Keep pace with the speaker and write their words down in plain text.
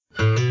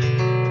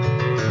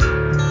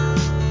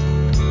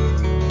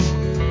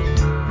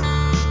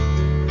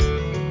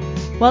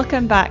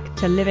Welcome back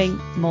to Living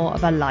More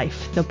of a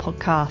Life, the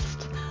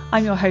podcast.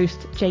 I'm your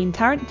host, Jane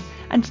Tarrant,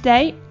 and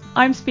today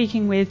I'm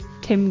speaking with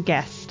Tim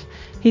Guest.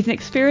 He's an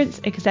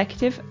experienced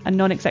executive and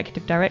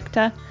non-executive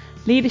director,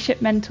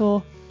 leadership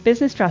mentor,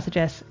 business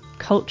strategist,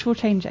 cultural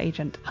change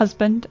agent,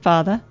 husband,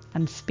 father,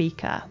 and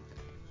speaker.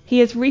 He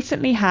has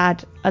recently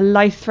had a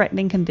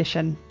life-threatening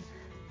condition,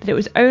 but it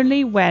was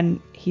only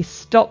when he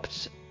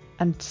stopped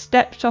and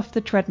stepped off the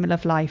treadmill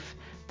of life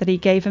that he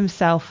gave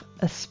himself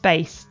a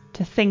space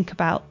to think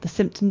about the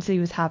symptoms he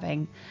was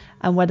having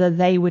and whether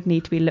they would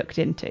need to be looked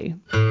into.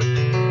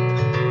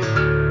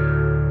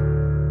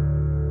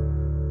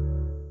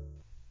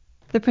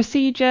 The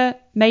procedure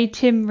made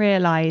Tim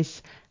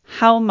realise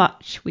how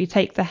much we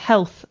take the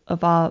health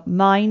of our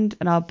mind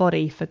and our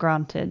body for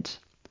granted.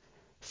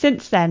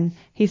 Since then,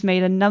 he's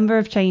made a number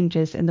of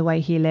changes in the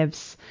way he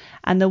lives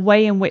and the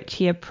way in which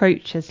he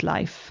approaches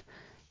life.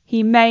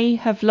 He may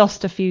have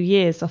lost a few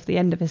years off the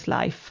end of his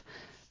life,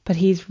 but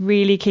he's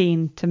really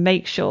keen to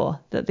make sure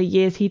that the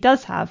years he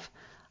does have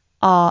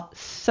are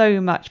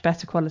so much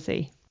better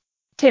quality.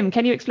 Tim,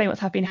 can you explain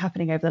what's been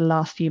happening over the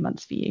last few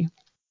months for you?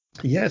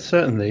 Yeah,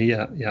 certainly.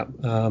 Yeah.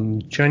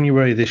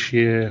 January this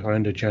year, or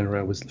end of January,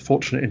 I was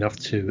fortunate enough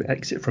to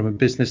exit from a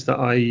business that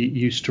I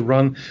used to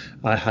run.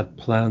 I had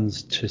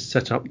plans to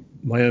set up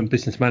my own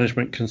business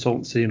management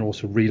consultancy and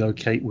also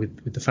relocate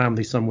with the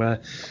family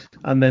somewhere.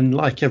 And then,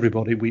 like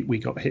everybody, we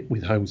got hit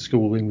with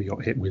homeschooling, we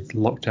got hit with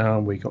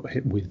lockdown, we got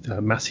hit with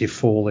a massive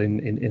fall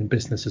in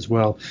business as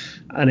well.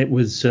 And it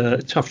was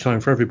a tough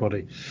time for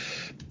everybody.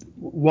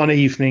 One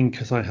evening,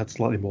 because I had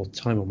slightly more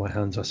time on my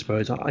hands, I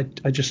suppose, I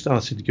just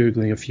started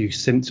Googling a few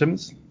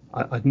symptoms.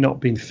 I'd not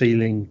been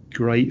feeling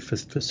great for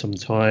some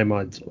time.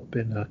 I'd sort of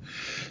been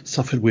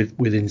suffered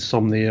with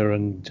insomnia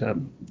and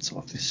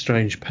sort of this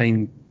strange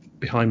pain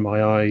behind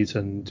my eyes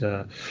and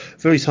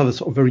various other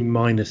sort of very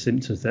minor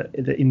symptoms that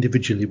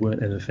individually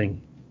weren't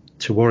anything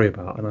to worry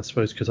about. And I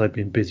suppose because I'd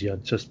been busy,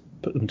 I'd just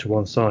put them to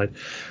one side.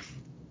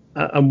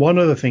 And one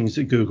of the things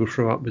that Google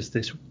threw up was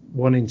this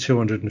 1 in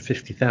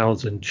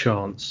 250,000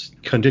 chance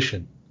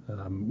condition,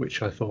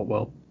 which I thought,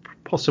 well,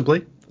 possibly.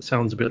 That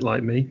sounds a bit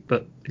like me,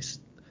 but it's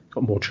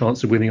got more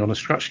chance of winning on a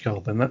scratch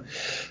card than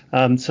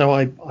that. So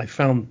I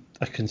found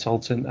a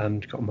consultant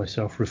and got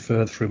myself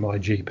referred through my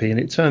GP. And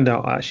it turned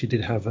out I actually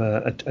did have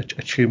a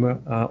tumour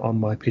on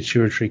my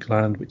pituitary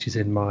gland, which is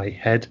in my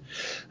head,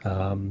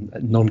 a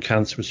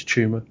non-cancerous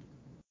tumour.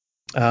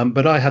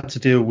 But I had to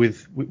deal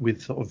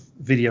with sort of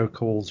video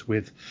calls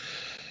with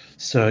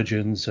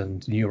surgeons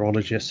and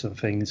neurologists and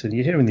things, and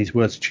you're hearing these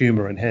words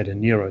tumour and head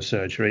and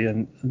neurosurgery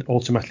and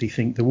automatically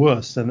think the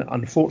worst. And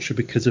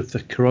unfortunately, because of the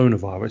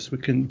coronavirus, we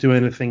couldn't do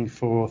anything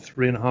for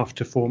 3.5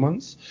 to 4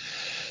 months.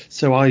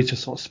 So I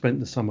just sort of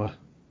spent the summer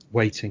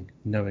waiting,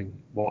 knowing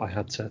what I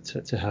had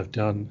to have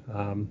done.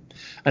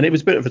 And it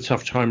was a bit of a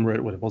tough time.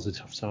 Well, it was a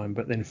tough time,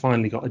 but then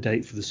finally got a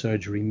date for the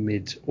surgery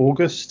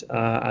mid-August.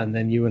 And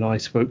then you and I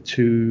spoke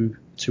 2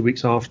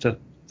 weeks after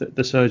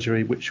the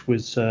surgery, which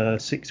was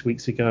 6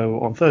 weeks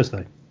ago on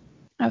Thursday.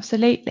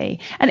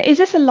 Absolutely. And is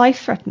this a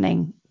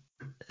life-threatening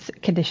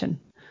condition?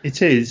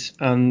 It is.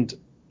 And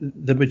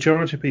the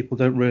majority of people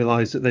don't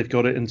realise that they've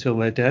got it until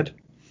they're dead.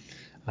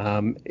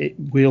 It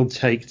will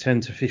take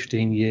 10 to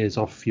 15 years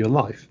off your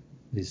life.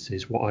 This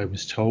is what I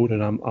was told,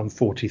 and I'm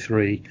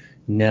 43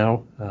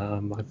 now.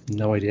 I've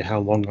no idea how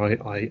long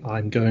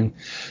I'm going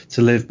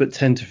to live, but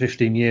 10 to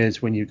 15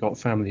 years when you've got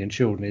family and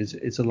children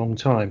is a long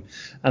time.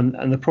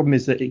 And the problem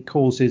is that it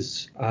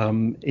causes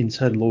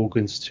internal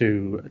organs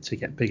to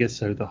get bigger.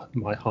 So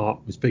my heart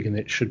was bigger than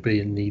it should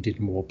be and needed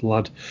more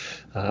blood.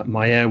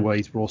 My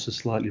airways were also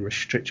slightly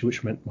restricted,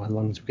 which meant my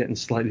lungs were getting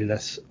slightly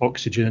less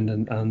oxygen,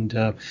 and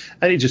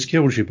it just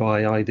kills you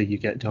by either you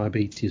get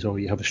diabetes or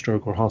you have a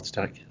stroke or a heart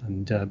attack.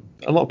 And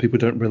a lot of people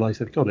don't realise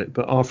they've got it,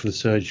 but after the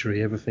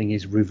surgery, everything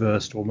is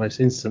reversed almost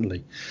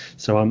instantly.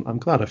 So I'm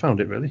glad I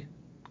found it, really.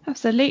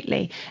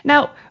 Absolutely.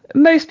 Now,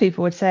 most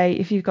people would say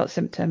if you've got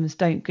symptoms,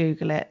 don't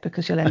Google it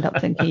because you'll end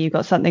up thinking you've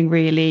got something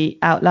really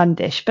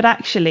outlandish. But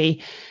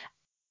actually,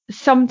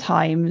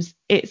 sometimes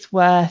it's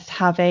worth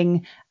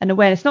having an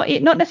awareness,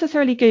 not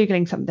necessarily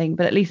Googling something,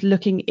 but at least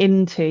looking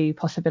into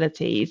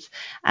possibilities,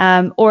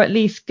 or at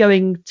least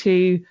going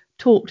to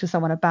talk to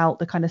someone about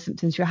the kind of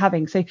symptoms you're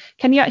having. So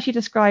can you actually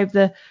describe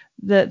the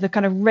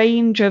kind of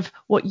range of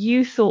what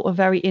you thought were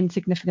very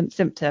insignificant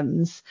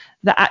symptoms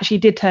that actually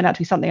did turn out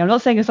to be something? I'm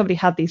not saying if somebody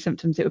had these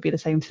symptoms, it would be the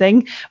same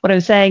thing. What I'm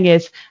saying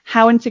is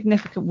how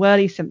insignificant were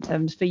these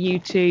symptoms for you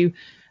to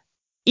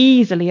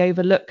easily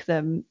overlook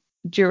them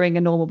during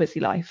a normal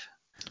busy life?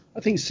 I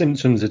think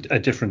symptoms are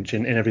different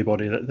in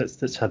everybody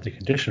that's had the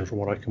condition, from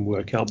what I can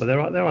work out. But there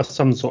are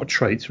some sort of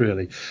traits,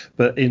 really.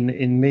 But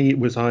in me,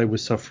 I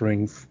was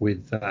suffering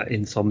with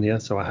insomnia,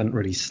 so I hadn't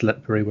really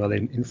slept very well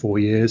in 4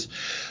 years.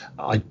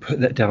 I put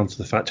that down to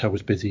the fact I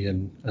was busy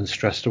and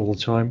stressed all the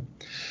time.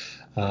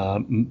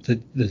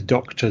 The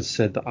doctors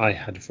said that I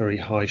had very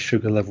high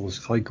sugar levels,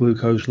 high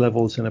glucose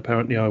levels, and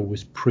apparently I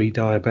was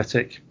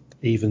pre-diabetic,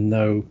 even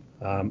though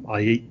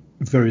I eat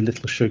very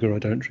little sugar. I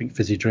don't drink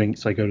fizzy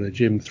drinks. I go to the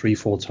gym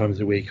 3-4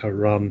 times a week. I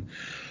run.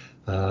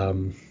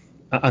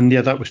 And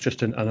yeah, that was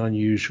just an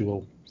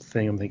unusual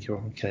thing. I'm thinking,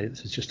 well, okay,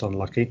 this is just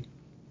unlucky.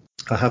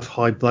 I have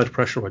high blood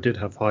pressure. I did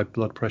have high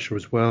blood pressure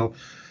as well.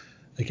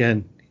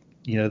 Again,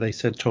 they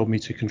told me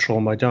to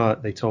control my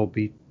diet. They told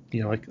me,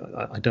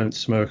 I don't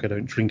smoke, I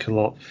don't drink a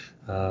lot.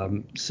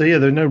 So yeah,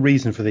 there's no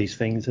reason for these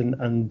things.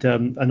 And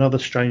another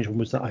strange one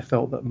was that I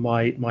felt that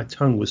my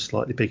tongue was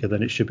slightly bigger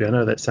than it should be. I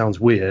know that sounds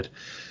weird,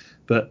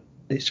 but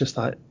it's just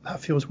like that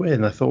feels weird.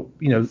 And I thought,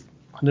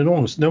 under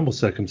normal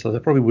circumstances,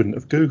 I probably wouldn't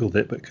have Googled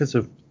it, but because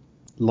of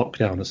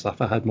lockdown and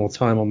stuff, I had more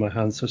time on my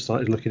hands, so I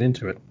started looking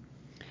into it.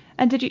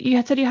 And did you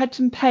had said you had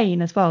some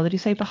pain as well? Did you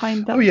say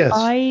behind Oh the yes,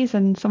 eyes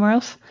and somewhere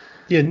else?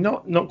 yeah,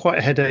 not quite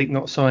a headache,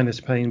 not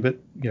sinus pain, but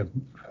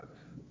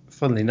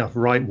funnily enough,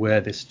 right where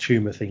this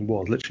tumor thing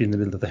was, literally in the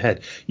middle of the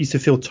head, used to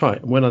feel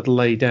tight. And when I'd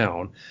lay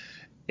down,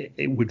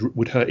 it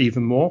would hurt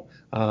even more,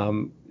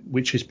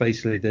 which is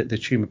basically the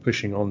tumor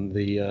pushing on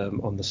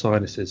the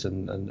sinuses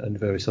and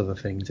various other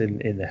things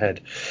in the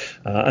head.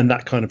 And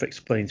that kind of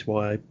explains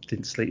why I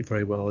didn't sleep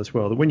very well as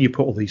well. When you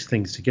put all these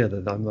things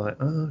together, I'm like,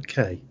 oh,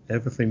 okay,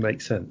 everything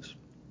makes sense.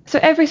 So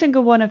every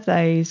single one of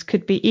those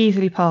could be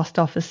easily passed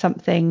off as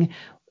something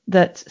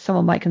that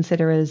someone might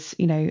consider as,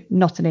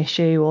 not an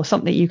issue or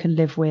something you can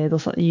live with or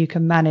something you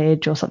can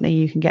manage or something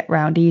you can get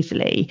around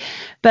easily.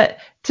 But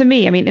to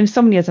me, I mean,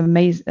 insomnia is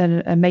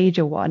a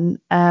major one.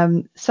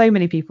 So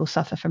many people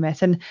suffer from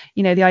it. And,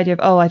 the idea of,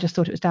 oh, I just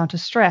thought it was down to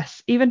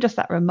stress, even just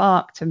that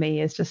remark to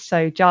me is just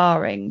so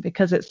jarring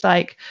because it's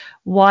like,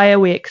 why are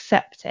we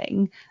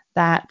accepting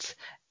that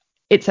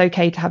it's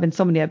okay to have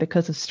insomnia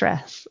because of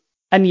stress?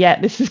 And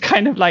yet this is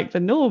kind of like the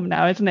norm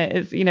now, isn't it?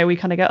 It's, we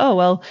kind of go, oh,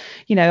 well,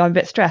 I'm a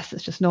bit stressed.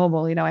 It's just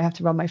normal. I have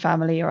to run my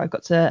family or I've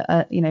got to,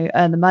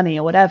 earn the money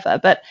or whatever.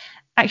 But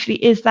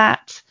actually, is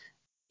that,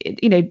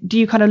 do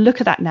you kind of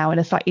look at that now in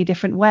a slightly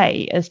different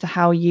way as to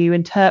how you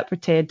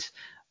interpreted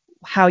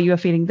how you were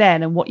feeling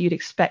then and what you'd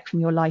expect from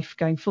your life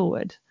going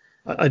forward?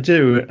 I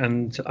do,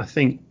 and I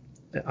think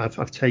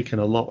I've taken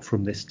a lot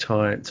from this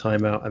time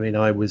out. I mean,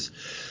 I was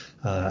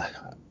uh,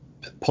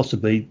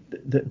 possibly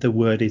the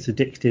word is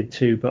addicted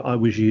to, but I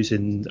was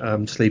using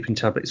sleeping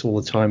tablets all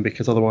the time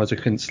because otherwise I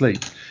couldn't sleep.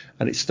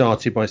 And it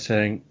started by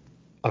saying,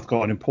 I've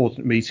got an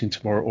important meeting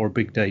tomorrow or a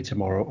big day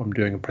tomorrow. I'm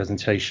doing a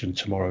presentation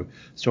tomorrow,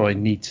 so I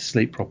need to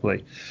sleep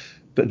properly.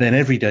 But then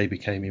every day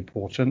became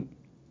important,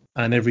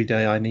 and every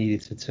day I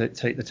needed to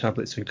take the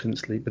tablets and couldn't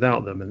sleep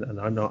without them. And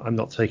I'm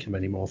not taking them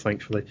anymore,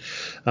 thankfully.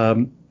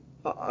 Um,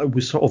 I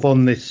was sort of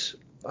on this.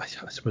 I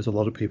suppose a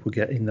lot of people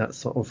get in that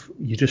sort of,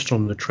 you're just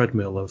on the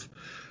treadmill of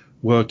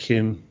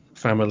working,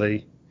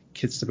 family,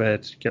 kids to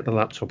bed, get the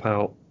laptop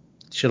out,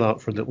 chill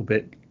out for a little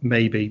bit,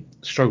 maybe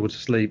struggle to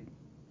sleep,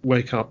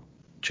 wake up,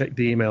 check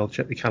the email,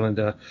 check the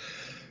calendar,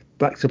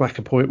 back to back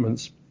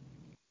appointments,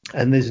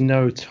 and there's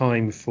no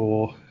time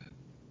for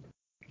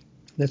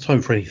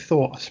any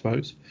thought, I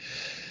suppose.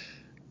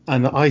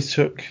 And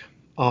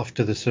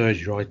after the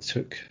surgery,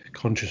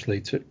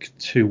 consciously took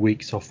 2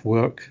 weeks off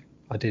work.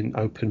 I didn't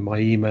open my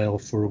email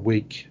for a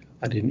week.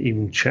 I didn't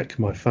even check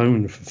my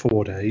phone for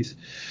 4 days.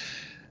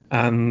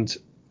 And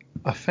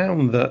I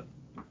found that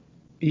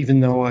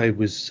even though I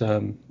was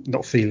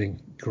not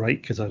feeling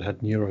great because I'd had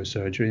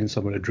neurosurgery and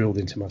someone had drilled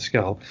into my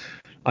skull,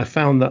 I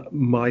found that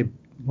my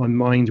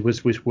mind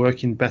was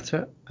working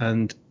better,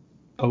 and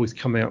I was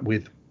coming up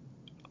with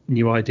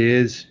new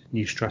ideas,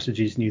 new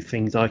strategies, new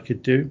things I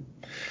could do.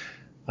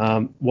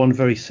 One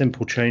very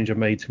simple change I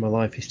made to my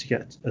life is to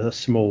get a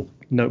small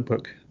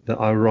notebook that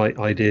I write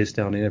ideas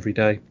down in every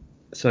day.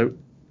 So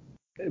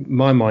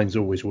my mind's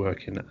always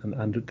working,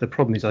 and the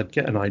problem is I'd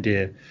get an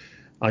idea,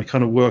 I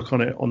kind of work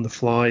on it on the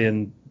fly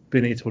and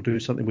bin it or do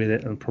something with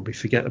it and probably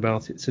forget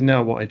about it. So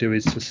now what I do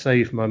is, to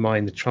save my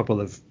mind the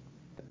trouble of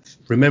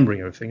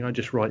remembering everything, I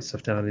just write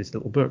stuff down in this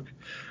little book.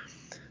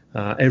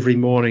 Every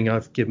morning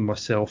I've given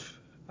myself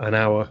an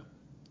hour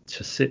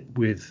to sit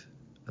with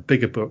a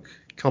bigger book,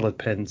 coloured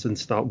pens, and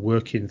start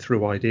working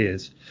through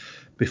ideas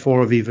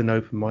before I've even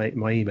opened my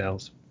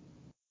emails.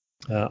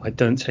 I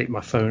don't take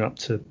my phone up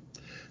to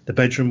the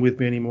bedroom with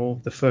me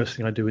anymore. The first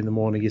thing I do in the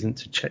morning isn't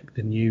to check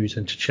the news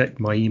and to check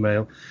my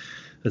email.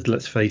 As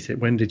let's face it,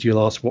 when did you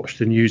last watch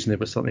the news and it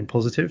was something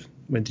positive?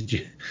 When did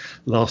you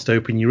last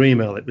open your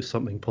email? It was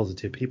something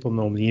positive. People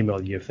normally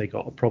email you if they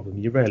got a problem.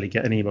 You rarely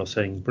get an email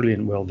saying,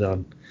 brilliant, well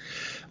done.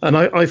 And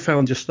I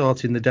found just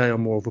starting the day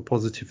on more of a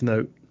positive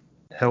note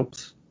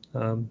helps.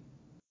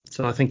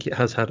 So I think it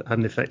has had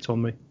an effect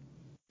on me.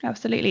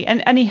 Absolutely.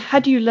 And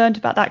had you learned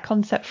about that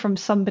concept from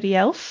somebody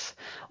else,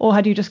 or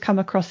had you just come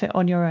across it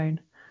on your own?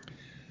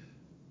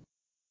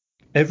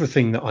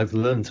 Everything that I've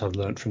learned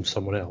from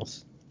someone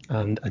else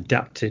and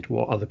adapted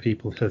what other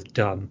people have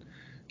done,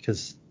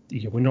 because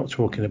we're not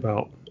talking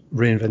about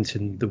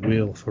reinventing the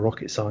wheel for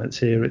rocket science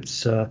here.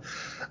 It's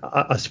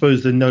I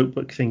suppose the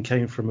notebook thing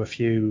came from a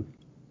few.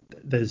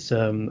 There's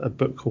a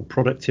book called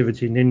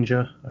Productivity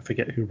Ninja. I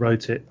forget who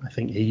wrote it. I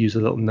think he used a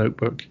little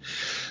notebook.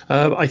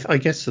 I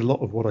guess a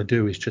lot of what I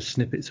do is just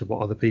snippets of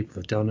what other people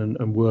have done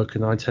and work,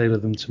 and I tailor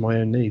them to my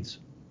own needs.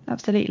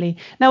 Absolutely.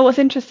 Now, what's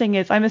interesting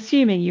is I'm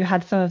assuming you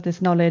had some of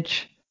this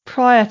knowledge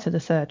prior to the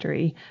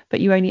surgery, but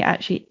you only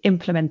actually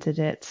implemented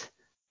it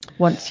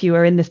once you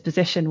were in this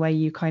position where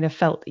you kind of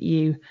felt that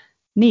you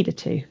needed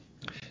to.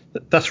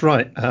 That's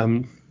right.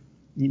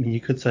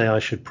 You could say I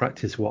should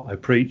practice what I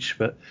preach,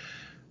 but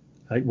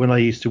when I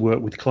used to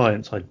work with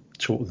clients, I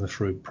taught them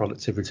through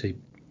productivity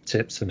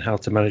tips and how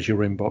to manage your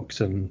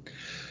inbox and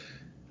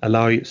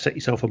set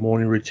yourself a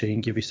morning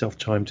routine, give yourself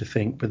time to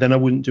think. But then I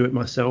wouldn't do it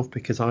myself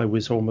because I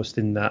was almost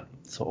in that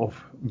sort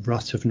of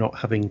rut of not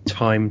having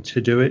time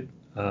to do it.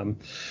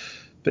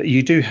 But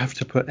you do have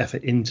to put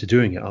effort into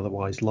doing it,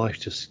 otherwise life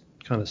just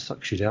kind of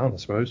sucks you down, I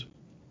suppose.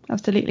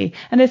 Absolutely.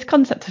 And this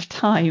concept of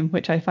time,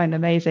 which I find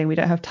amazing, we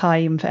don't have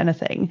time for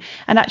anything.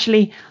 And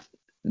actually,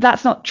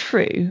 that's not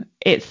true.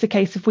 It's the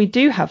case if we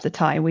do have the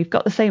time, we've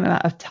got the same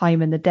amount of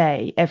time in the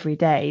day, every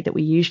day, that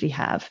we usually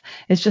have.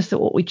 It's just that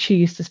what we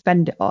choose to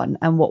spend it on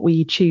and what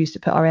we choose to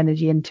put our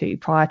energy into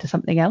prior to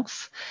something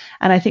else.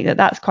 And I think that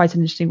that's quite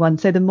an interesting one.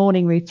 So the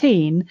morning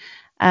routine,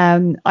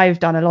 I've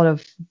done a lot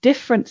of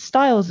different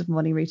styles of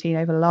morning routine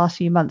over the last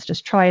few months,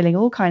 just trialing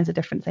all kinds of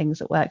different things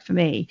that work for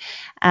me,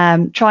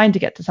 trying to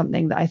get to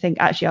something that I think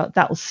actually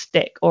that will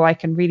stick, or I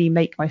can really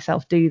make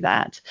myself do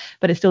that.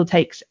 But it still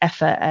takes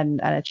effort and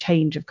a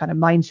change of kind of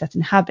mindset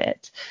and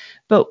habit.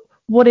 But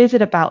what is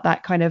it about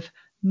that kind of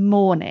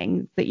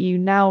morning that you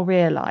now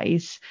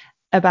realize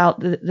about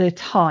the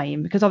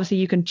time? Because obviously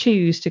you can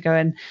choose to go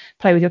and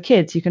play with your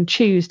kids, you can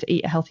choose to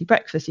eat a healthy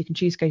breakfast, you can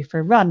choose to go for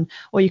a run,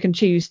 or you can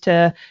choose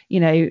to,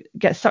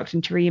 get sucked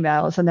into your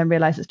emails and then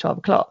realize it's 12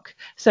 o'clock.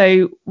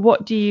 So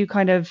what do you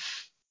kind of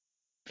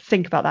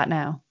think about that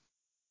now?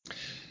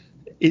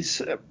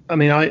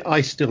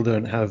 I still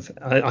don't have,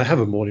 I have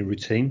a morning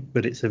routine,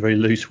 but it's a very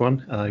loose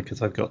one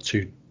because I've got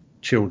two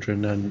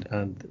children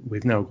and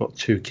we've now got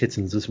two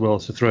kittens as well.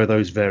 So throw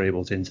those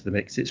variables into the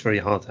mix, it's very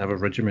hard to have a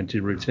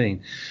regimented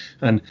routine.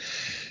 And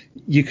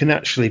you can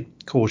actually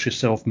cause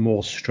yourself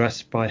more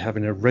stress by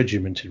having a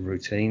regimented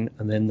routine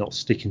and then not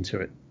sticking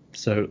to it.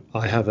 So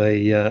I have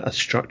a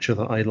structure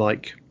that I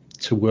like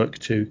to work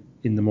to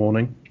in the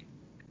morning.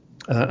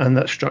 And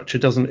that structure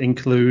doesn't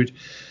include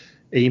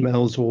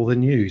emails or the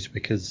news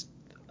because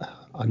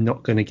I'm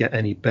not going to get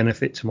any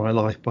benefit to my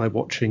life by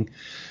watching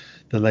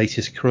the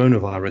latest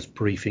coronavirus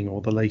briefing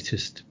or the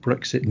latest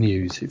Brexit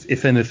news.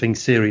 If anything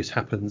serious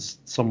happens,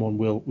 someone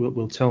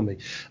will tell me.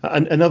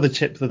 And another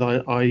tip that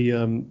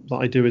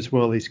I do as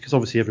well is, because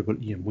obviously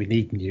everybody, we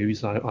need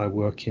news. I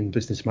work in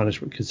business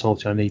management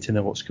consulting. I need to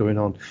know what's going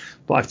on,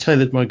 but I've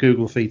tailored my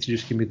Google feed to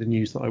just give me the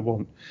news that I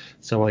want.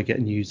 So I get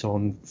news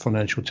on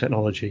financial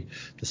technology,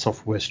 the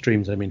software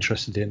streams I'm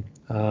interested in,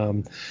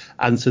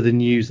 and so the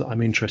news that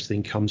I'm interested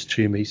in comes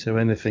to me. So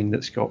anything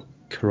that's got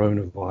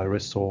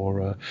coronavirus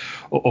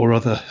or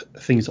other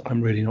things that I'm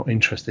really not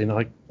interested in,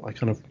 I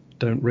kind of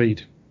don't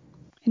read.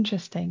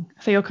 Interesting.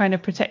 So you're kind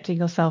of protecting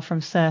yourself from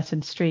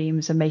certain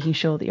streams and making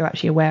sure that you're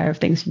actually aware of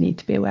things you need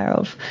to be aware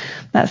of.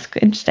 That's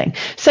interesting.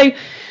 So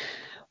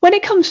when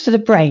it comes to the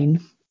brain,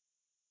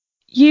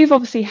 you've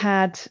obviously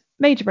had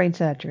major brain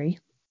surgery,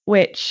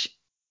 which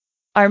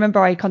I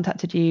remember I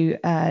contacted you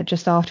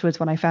just afterwards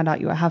when I found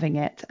out you were having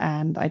it,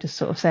 and I just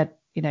sort of said,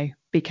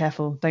 be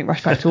careful, don't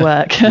rush back to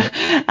work.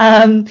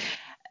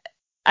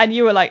 And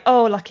you were like,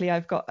 oh, luckily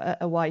I've got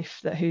a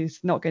wife who's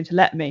not going to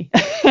let me,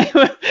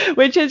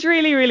 which is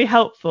really, really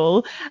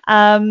helpful.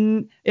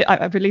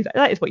 I believe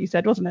that is what you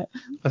said, wasn't it?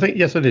 I think,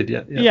 yes, I did.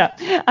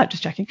 Yeah. I'm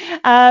just checking.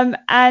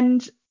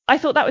 And I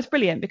thought that was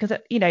brilliant because,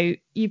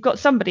 you've got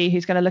somebody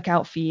who's going to look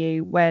out for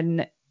you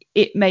when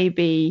it may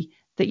be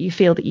that you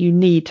feel that you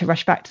need to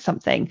rush back to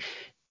something.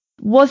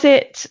 Was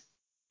it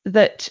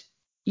that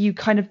you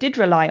kind of did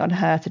rely on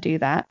her to do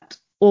that?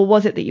 Or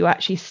was it that you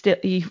actually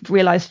you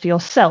realized for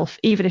yourself,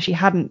 even if she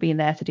hadn't been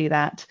there to do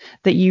that,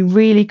 that you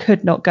really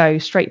could not go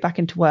straight back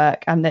into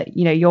work and that,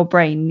 your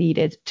brain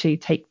needed to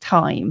take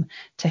time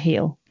to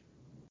heal?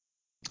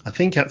 I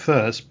think at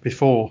first,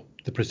 before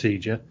the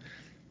procedure,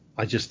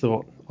 I just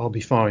thought I'll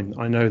be fine.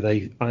 I know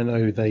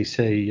they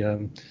say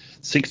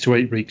 6 to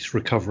 8 weeks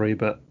recovery,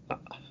 but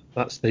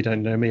they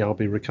don't know me. I'll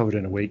be recovered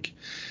in a week.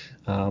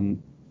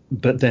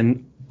 But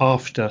then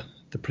after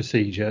the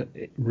procedure,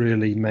 it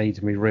really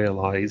made me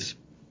realize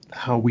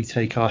how we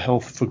take our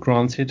health for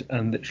granted,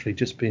 and literally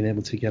just being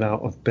able to get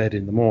out of bed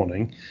in the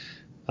morning,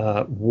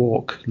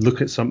 walk, look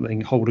at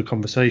something, hold a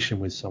conversation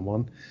with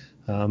someone,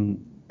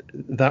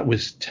 that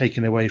was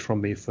taken away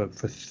from me for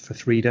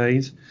 3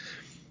 days.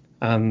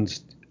 And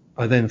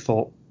I then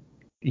thought,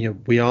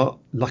 we are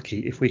lucky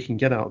if we can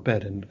get out of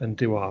bed and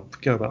go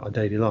about our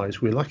daily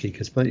lives. We're lucky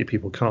because plenty of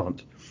people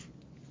can't.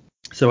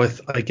 So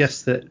I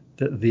guess that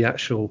the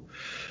actual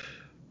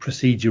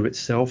procedure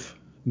itself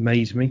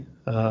made me,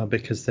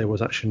 because there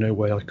was actually no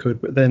way I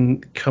could. But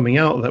then coming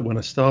out of that, when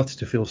I started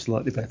to feel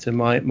slightly better,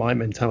 my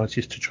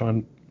mentality is to try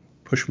and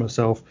push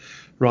myself.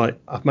 Right,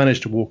 I've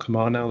managed to walk a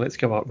mile, now let's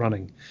go out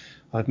running.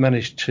 I've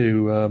managed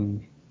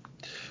to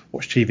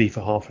watch TV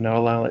for half an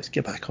hour, now let's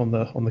get back on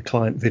the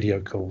client video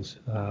calls.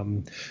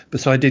 But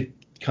so I did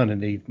kind of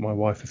need my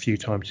wife a few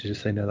times to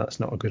just say, no, that's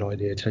not a good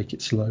idea, take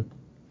it slow.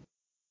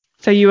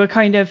 So you were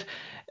kind of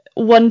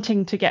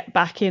wanting to get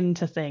back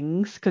into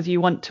things because you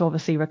want to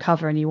obviously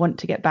recover and you want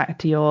to get back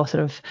to your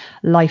sort of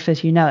life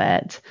as you know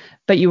it,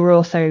 but you were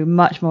also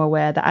much more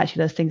aware that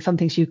actually there's some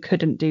things you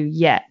couldn't do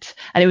yet,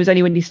 and it was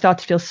only when you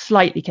started to feel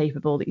slightly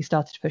capable that you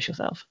started to push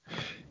yourself.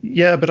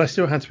 Yeah, but I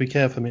still had to be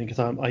careful. I mean, because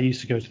I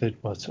used to go to the,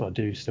 well, so I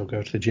do still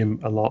go to the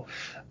gym a lot.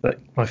 But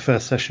my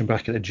first session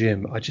back at the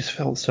gym, I just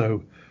felt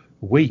so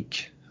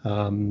weak.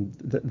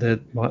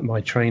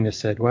 My trainer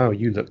said, "Wow,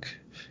 you look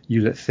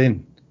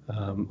thin."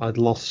 I'd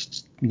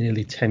lost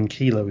nearly 10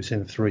 kilos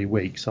in 3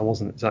 weeks. I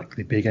wasn't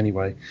exactly big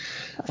anyway.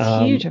 That's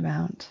a huge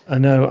amount. I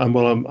know. And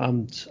well,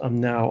 I'm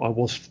now. I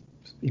was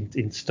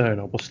in stone.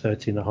 I was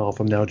 13 and a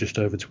half. I'm now just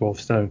over 12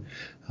 stone.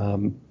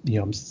 I'm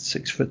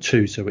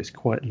 6'2", so it's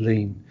quite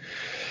lean.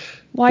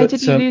 Why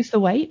did you lose the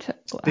weight? How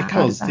did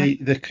Because that?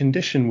 the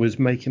condition was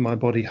making my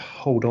body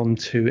hold on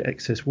to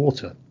excess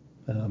water.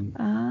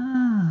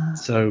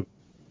 So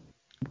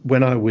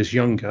when I was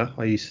younger,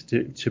 I used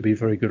to be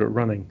very good at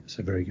running.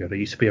 So very good. I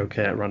used to be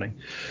okay at running.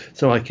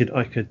 So I could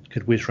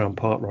whiz around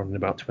park run in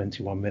about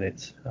 21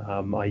 minutes.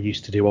 I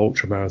used to do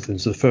ultra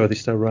marathons. The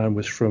furthest I ran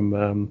was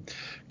from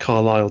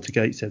Carlisle to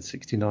Gateshead,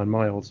 69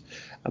 miles.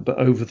 But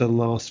over the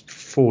last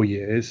 4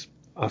 years,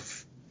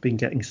 I've been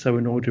getting so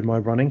annoyed with my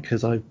running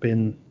because I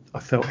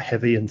felt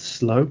heavy and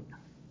slow.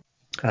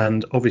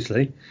 And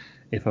obviously,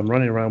 if I'm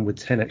running around with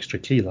 10 extra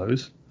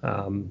kilos,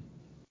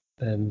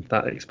 then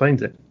that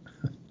explains it.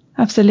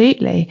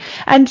 Absolutely.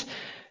 And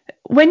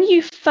when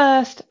you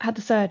first had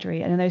the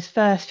surgery and in those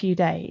first few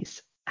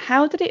days,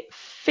 how did it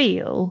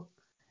feel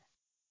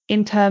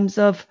in terms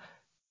of,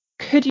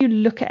 could you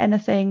look at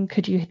anything?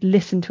 Could you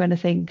listen to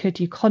anything?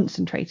 Could you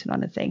concentrate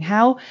on anything?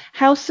 How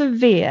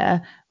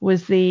severe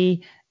was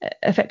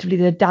effectively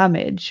the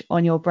damage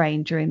on your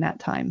brain during that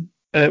time?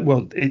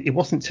 Well, it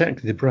wasn't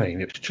technically the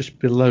brain. It was just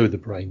below the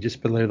brain,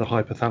 just below the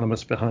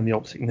hypothalamus behind the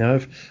optic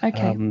nerve.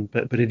 Okay.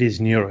 But it is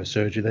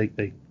neurosurgery.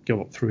 They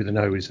go up through the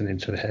nose and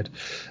into the head.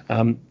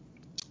 Um,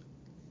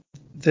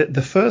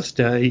 the first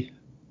day,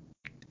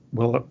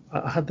 well,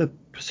 I had the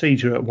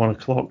procedure at 1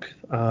 o'clock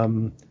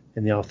in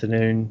the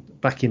afternoon,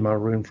 back in my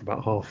room for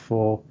about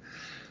 4:30.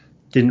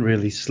 Didn't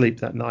really sleep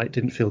that night,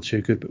 didn't feel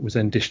too good, but was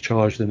then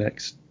discharged the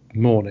next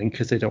morning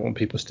because they don't want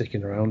people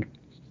sticking around.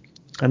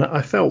 And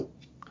I felt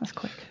That's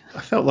quick. I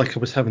felt like I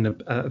was having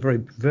a very,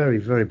 very,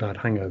 very bad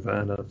hangover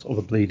and a sort of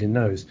a bleeding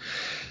nose.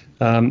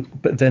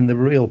 But then the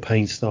real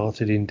pain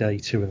started in day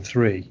 2 and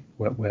 3,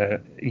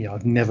 where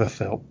I've never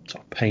felt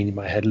sort of pain in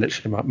my head.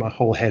 Literally, my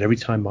whole head, every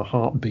time my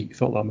heart beat,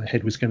 felt like my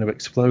head was going to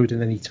explode,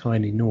 and any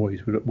tiny noise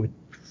would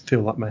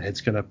feel like my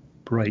head's going to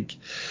break.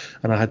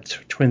 And I had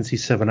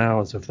 27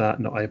 hours of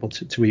that, not able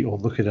to eat or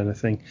look at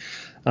anything,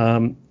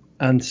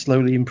 and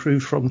slowly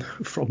improved from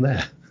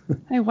there.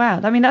 Oh wow.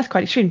 I mean, that's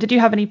quite extreme. Did you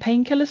have any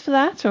painkillers for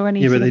that or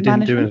any Yeah, but sort they of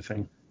didn't do management?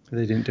 anything.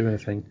 They didn't do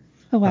anything.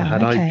 Oh I wow.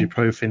 had Okay.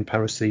 ibuprofen,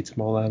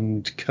 paracetamol,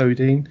 and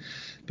codeine,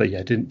 but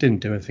yeah, didn't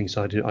do anything.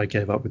 So I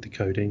gave up with the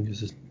codeine because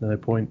there's no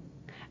point.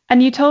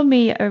 And you told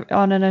me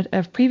on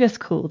a previous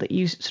call that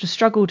you sort of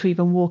struggled to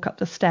even walk up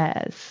the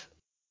stairs.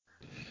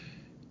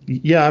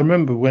 Yeah, I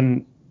remember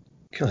when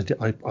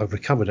I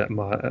recovered at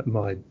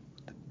my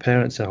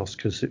parents' house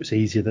because it was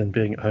easier than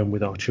being at home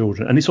with our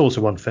children, and it's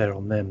also unfair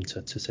on them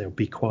to say, oh,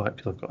 "Be quiet,"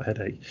 because I've got a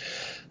headache.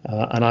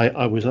 And I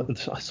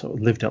sort of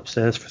lived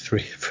upstairs for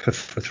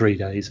for 3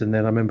 days, and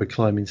then I remember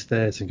climbing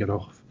stairs and going,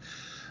 "Oh,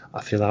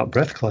 I feel out of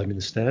breath climbing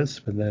the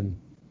stairs," and then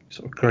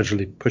sort of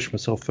gradually pushed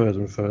myself further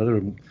and further,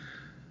 and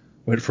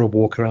went for a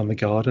walk around the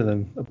garden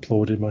and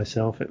applauded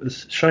myself. It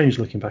was strange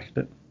looking back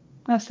at it.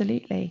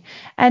 Absolutely.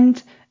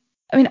 And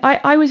I mean,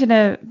 I was in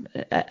a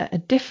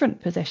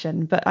different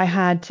position, but I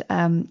had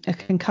a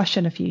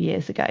concussion a few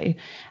years ago,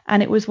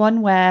 and it was one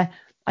where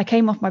I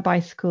came off my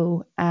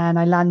bicycle and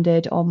I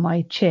landed on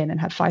my chin and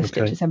had five Okay.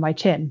 stitches in my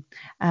chin,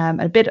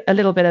 a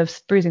little bit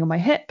of bruising on my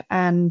hip,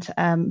 and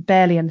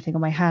barely anything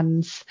on my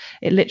hands.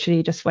 It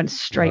literally just went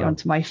straight Wow.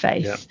 onto my Yeah.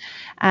 face,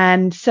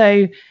 and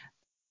so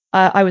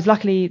I was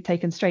luckily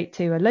taken straight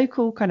to a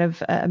local kind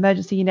of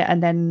emergency unit,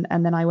 and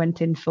then I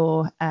went in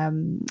for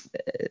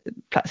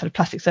sort of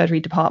plastic surgery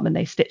department.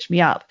 They stitched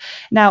me up.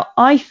 Now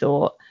I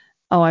thought,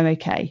 oh, I'm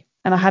okay,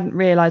 and I hadn't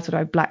realised whether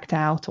I blacked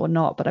out or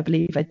not, but I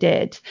believe I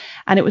did.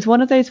 And it was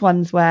one of those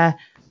ones where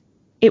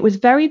it was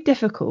very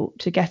difficult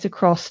to get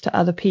across to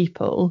other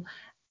people,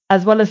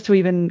 as well as to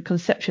even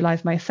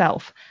conceptualize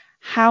myself,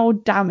 how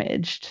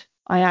damaged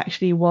I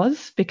actually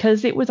was,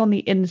 because it was on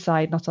the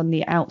inside, not on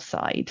the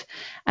outside.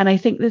 And I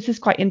think this is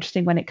quite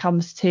interesting when it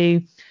comes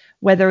to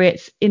whether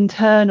it's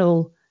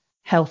internal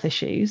health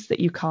issues that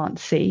you can't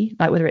see,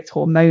 like whether it's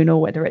hormonal,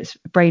 whether it's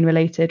brain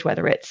related,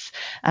 whether it's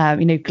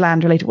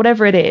gland related,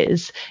 whatever it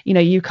is,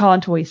 you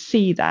can't always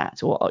see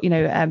that, or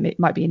it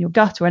might be in your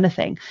gut or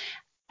anything,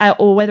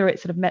 or whether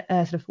it's sort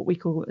of what we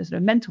call sort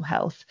of mental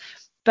health.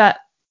 But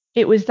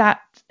it was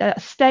that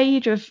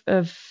stage of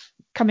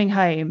coming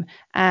home,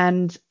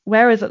 and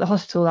whereas at the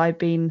hospital I'd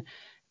been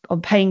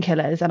on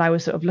painkillers, and I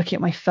was sort of looking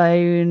at my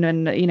phone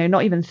and,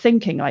 not even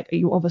thinking, like,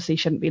 you obviously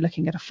shouldn't be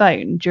looking at a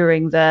phone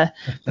during the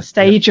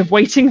stage of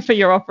waiting for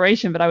your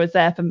operation. But I was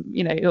there for,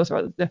 it was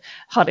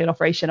hardly an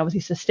operation, obviously,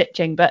 so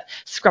stitching, but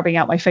scrubbing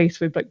out my face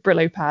with like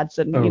Brillo pads,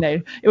 and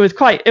it was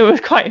quite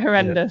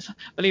horrendous. I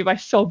believe I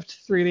sobbed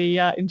through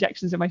the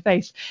injections in my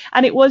face,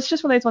 and it was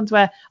just one of those ones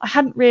where I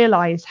hadn't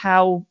realized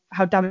how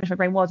damaged my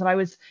brain was, and I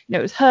was,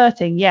 it was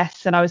hurting,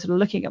 yes, and I was sort of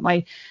looking at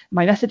my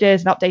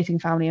messages and updating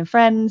family and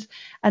friends,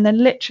 and then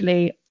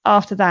literally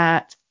after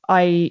that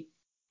I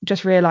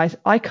just realized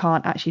I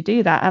can't actually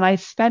do that, and I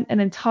spent an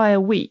entire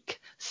week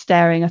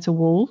staring at a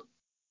wall.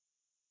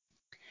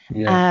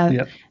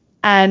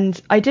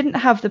 And I didn't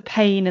have the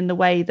pain in the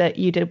way that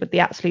you did with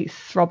the absolute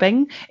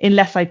throbbing,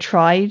 unless I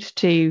tried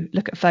to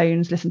look at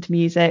phones, listen to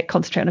music,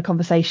 concentrate on a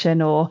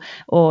conversation, or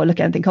look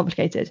at anything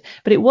complicated.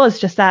 But it was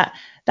just that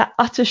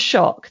utter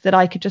shock that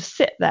I could just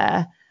sit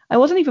there. I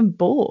wasn't even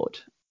bored.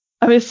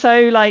 I was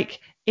so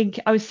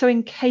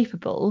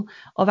incapable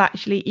of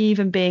actually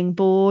even being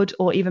bored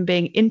or even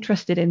being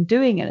interested in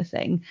doing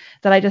anything,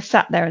 that I just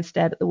sat there and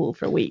stared at the wall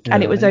for a week.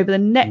 And it was over the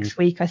next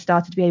week I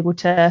started to be able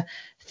to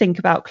think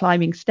about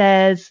climbing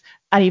stairs,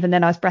 and even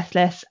then I was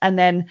breathless. And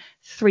then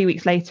 3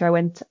 weeks later I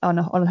went on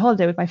a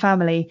holiday with my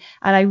family,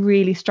 and I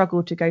really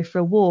struggled to go for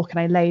a walk, and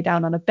I lay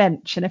down on a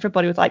bench, and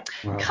everybody was like,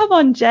 wow, come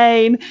on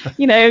Jane,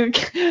 you're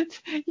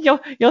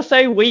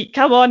so weak,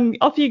 come on,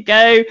 off you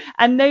go.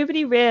 And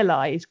nobody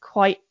realized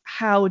quite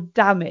how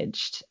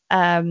damaged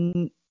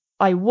I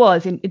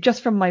was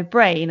just from my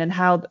brain, and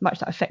how much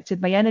that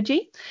affected my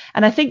energy.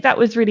 And I think that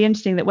was really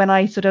interesting, that when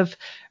I sort of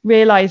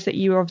realized that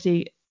you were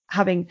obviously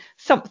having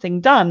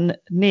something done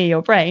near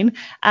your brain,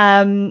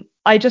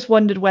 I just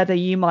wondered whether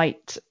you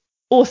might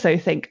also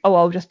think, oh,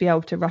 I'll just be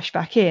able to rush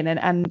back in.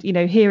 And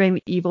hearing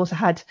that you've also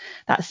had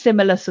that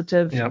similar sort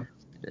of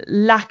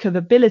lack of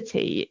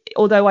ability,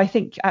 although I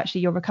think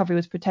actually your recovery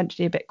was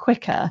potentially a bit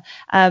quicker.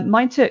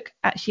 Mine took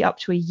actually up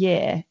to a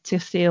year to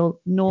feel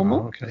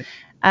normal. Oh, okay.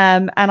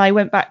 And I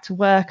went back to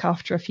work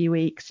after a few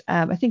weeks.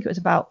 I think it was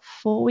about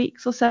 4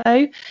 weeks or so,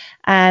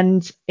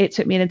 and it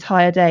took me an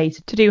entire day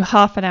to do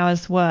half an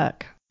hour's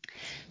work.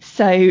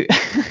 So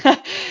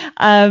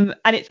and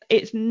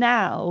it's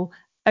now,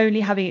 only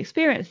having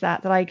experienced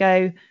that I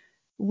go,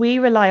 we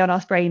rely on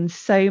our brains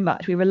so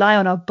much, we rely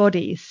on our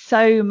bodies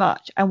so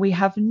much, and we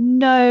have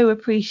no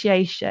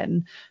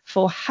appreciation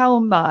for how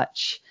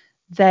much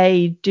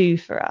they do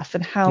for us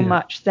and how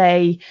much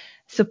they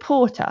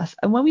support us.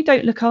 And when we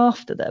don't look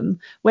after them,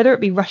 whether it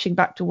be rushing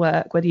back to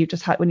work, when you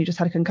just had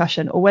a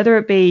concussion, or whether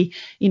it be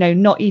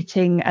not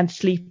eating and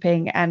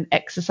sleeping and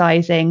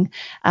exercising,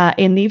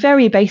 in the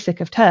very basic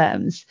of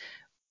terms,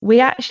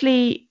 we're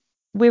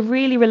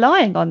really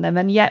relying on them,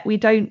 and yet we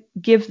don't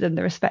give them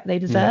the respect they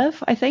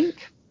deserve. I think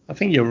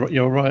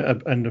you're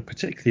right, and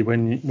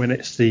particularly when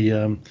it's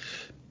the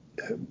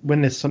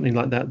when there's something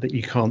like that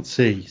you can't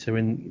see. So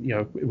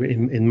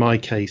in my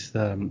case,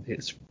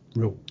 it's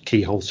real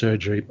keyhole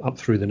surgery up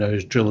through the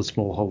nose, drill a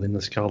small hole in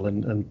the skull,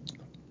 and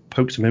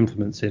poke some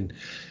implements in.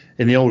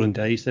 In the olden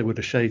days, they would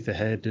have shaved the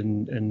head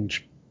and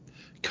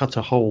cut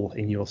a hole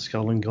in your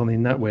skull and gone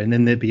in that way, and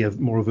then there'd be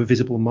more of a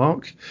visible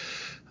mark.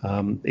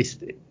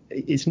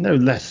 It's no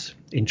less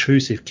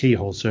intrusive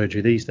keyhole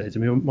surgery these days. I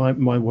mean,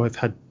 my wife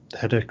had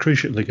her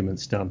cruciate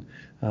ligaments done,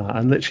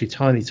 and literally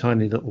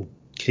tiny little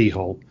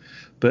keyhole,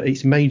 but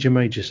it's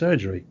major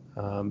surgery.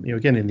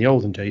 Again, in the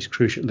olden days,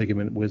 cruciate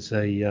ligament was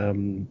a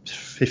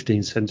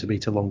 15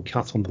 centimeter long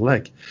cut on the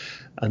leg,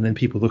 and then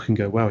people look and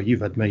go, wow,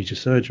 you've had major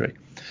surgery.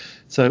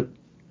 So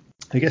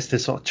I guess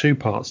there's sort of two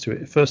parts to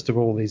it. First of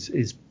all is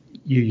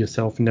you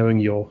yourself knowing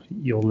your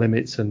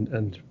limits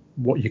and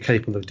what you're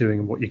capable of doing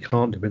and what you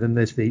can't do. But then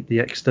there's the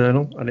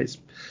external, and it's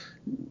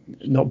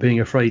not being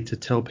afraid to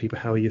tell people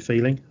how you're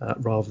feeling,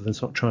 rather than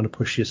sort of trying to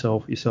push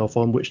yourself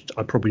on, which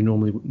I probably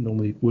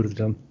normally would have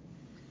done.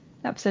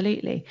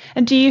 Absolutely.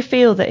 And do you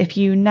feel that if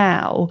you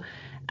now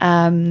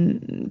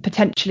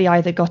potentially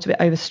either got a bit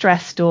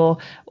overstressed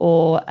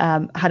or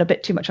had a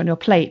bit too much on your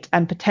plate,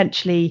 and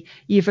potentially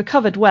you've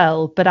recovered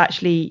well, but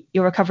actually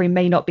your recovery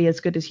may not be as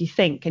good as you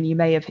think, and you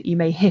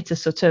may hit a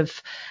sort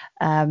of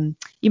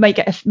you may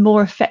get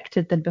more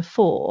affected than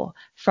before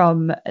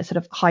from sort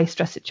of high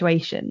stress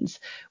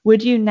situations,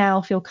 would you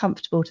now feel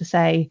comfortable to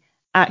say,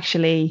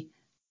 actually,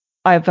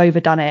 I've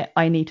overdone it,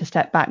 I need to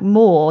step back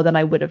more than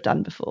I would have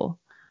done before?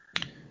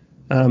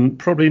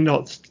 Probably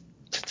not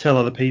to tell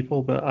other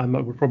people, but I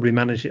would probably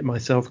manage it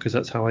myself, because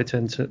that's how I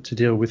tend to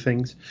deal with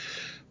things.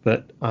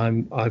 But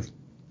I've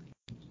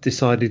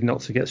decided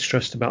not to get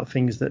stressed about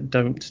things that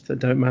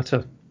don't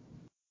matter.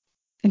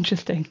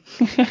 Interesting.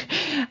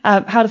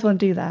 How does one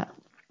do that?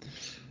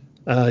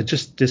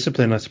 Just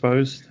discipline, I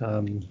suppose,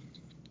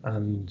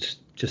 and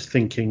just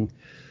thinking,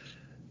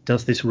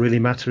 does this really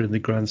matter in the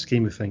grand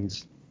scheme of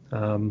things?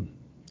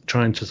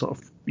 Trying to sort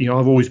of,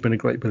 I've always been a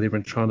great believer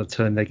in trying to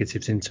turn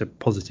negatives into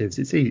positives.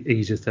 It's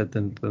easier said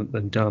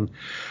than done.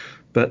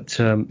 But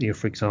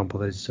for example,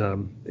 there's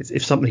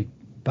if something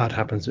bad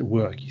happens at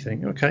work, you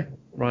think, okay,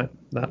 right,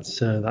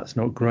 that's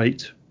not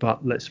great,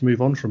 but let's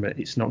move on from it.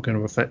 It's not going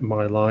to affect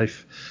my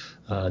life.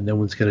 No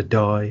one's going to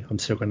die. I'm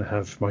still going to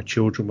have my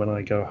children when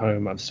I go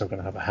home. I'm still going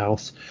to have a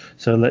house.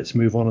 So let's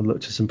move on and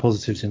look to some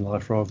positives in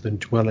life rather than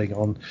dwelling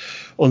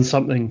on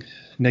something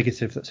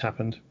negative that's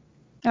happened.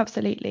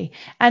 Absolutely.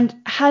 And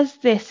has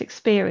this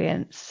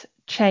experience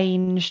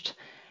changed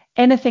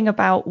anything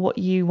about what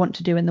you want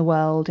to do in the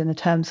world in the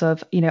terms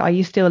of, are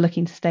you still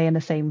looking to stay in the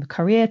same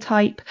career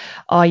type?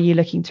 Are you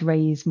looking to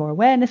raise more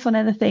awareness on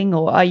anything?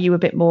 Or are you a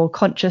bit more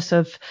conscious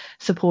of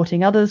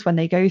supporting others when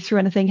they go through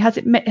anything? Has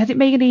it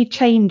made any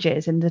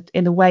changes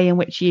in the way in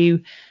which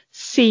you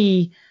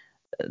see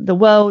the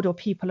world or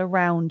people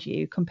around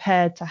you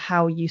compared to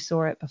how you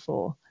saw it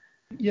before?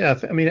 Yeah,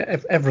 I mean,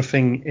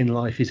 everything in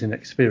life is an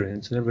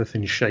experience, and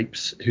everything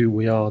shapes who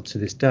we are to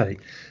this day,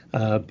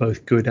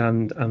 both good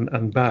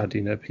and bad.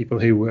 People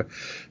who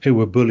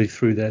were bullied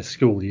through their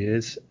school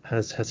years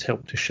has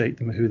helped to shape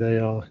them who they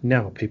are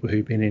now. People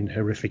who've been in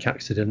horrific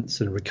accidents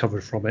and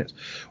recovered from it,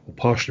 or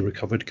partially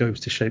recovered,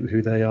 goes to shape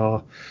who they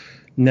are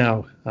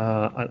now.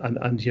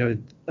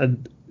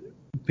 And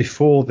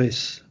before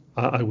this,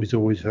 I was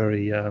always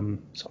very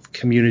sort of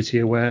community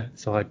aware.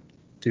 So I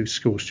do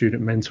school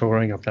student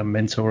mentoring. I've done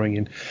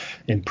mentoring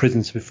in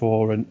prisons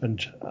before,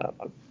 and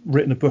I've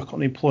written a book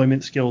on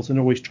employment skills and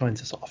always trying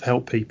to sort of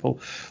help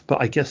people.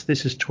 But I guess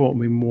this has taught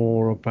me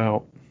more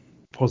about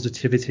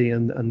positivity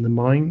and the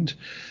mind,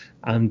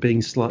 and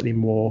being slightly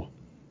more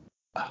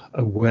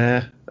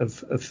aware of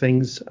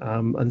things.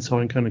 And so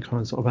I kind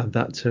of sort of add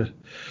that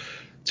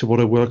to what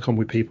I work on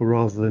with people,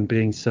 rather than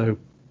being so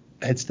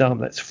heads down,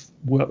 let's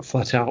work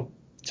flat out,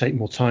 take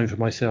more time for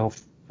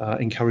myself,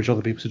 encourage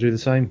other people to do the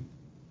same.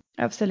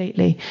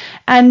 Absolutely.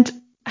 And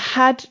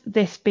had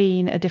this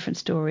been a different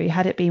story,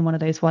 had it been one of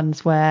those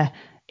ones where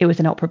it was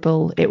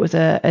inoperable, it was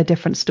a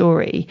different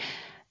story,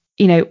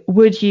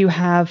 would you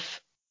have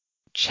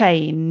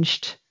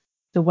changed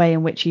the way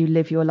in which you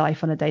live your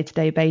life on a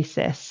day-to-day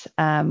basis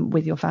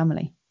with your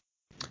family?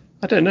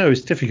 I don't know.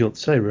 It's difficult to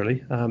say,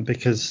 really,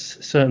 because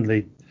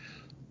certainly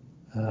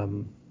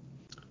the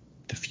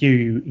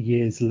few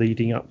years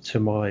leading up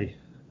to my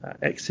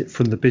exit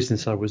from the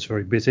business, I was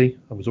very busy.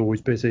 I was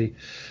always busy.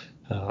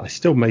 I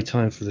still made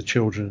time for the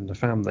children and the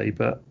family,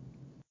 but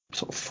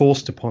sort of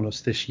forced upon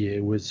us this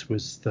year was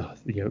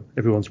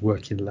everyone's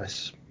working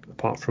less,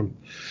 apart from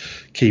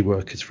key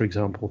workers, for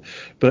example.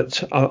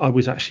 But I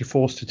was actually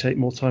forced to take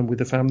more time with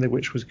the family,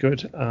 which was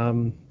good.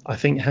 I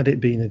think had it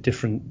been a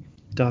different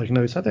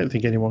diagnosis, I don't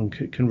think anyone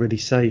can really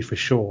say for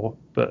sure.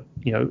 But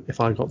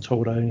if I got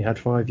told I only had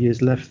 5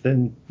 years left,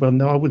 then well,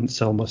 no, I wouldn't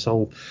sell my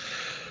soul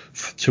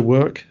to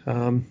work.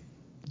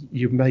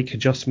 You make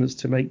adjustments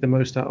to make the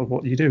most out of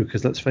what you do,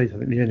 because let's face it, I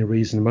think the only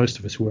reason most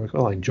of us work,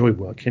 I enjoy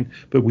working,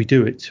 but we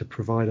do it to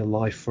provide a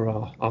life for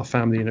our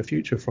family and a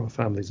future for our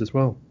families as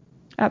well.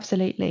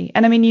 Absolutely.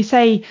 And I mean, you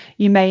say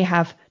you may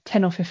have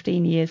 10 or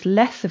 15 years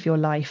less of your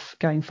life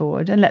going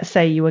forward. And let's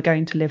say you were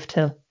going to live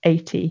till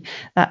 80.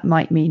 That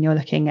might mean you're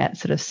looking at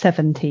sort of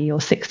 70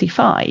 or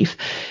 65.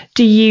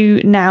 Do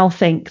you now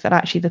think that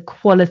actually the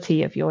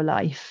quality of your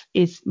life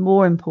is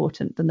more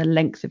important than the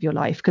length of your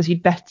life? Because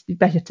you'd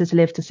better to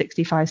live to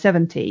 65,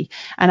 70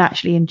 and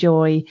actually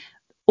enjoy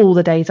all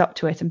the days up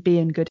to it and be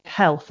in good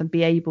health and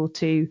be able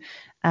to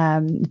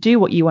do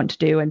what you want to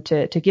do and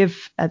to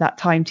give that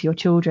time to your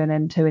children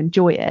and to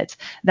enjoy it,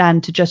 than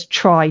to just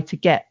try to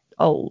get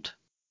old?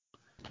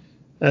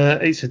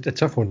 It's a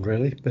tough one,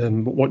 really.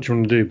 What do you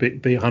want to do?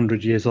 Be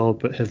 100 years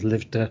old but have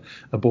lived a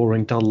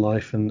boring, dull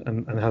life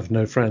and have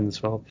no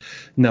friends? Well,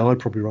 no, I'd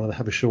probably rather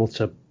have a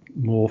shorter,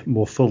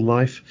 more full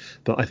life.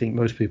 But I think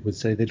most people would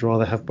say they'd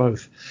rather have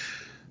both.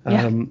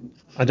 Yeah.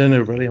 I don't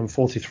know, really. I'm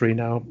 43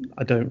 now.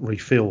 I don't really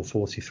feel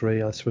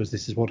 43. I suppose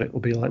this is what it will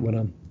be like when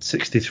I'm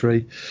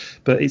 63.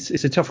 But it's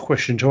a tough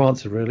question to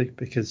answer, really,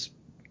 because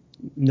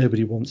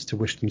nobody wants to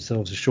wish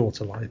themselves a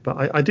shorter life.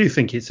 But I do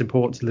think it's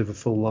important to live a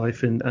full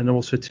life, and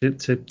also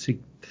to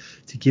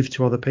give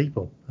to other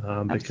people.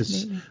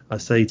 Because I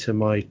say to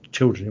my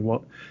children,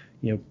 what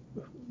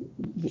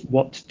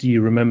do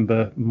you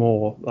remember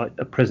more, like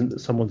a present that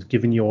someone's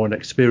given you or an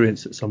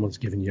experience that someone's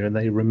given you, and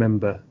they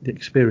remember the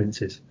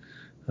experiences.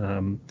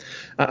 And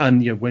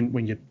when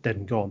you're dead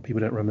and gone,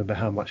 people don't remember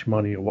how much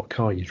money or what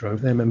car you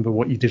drove. They remember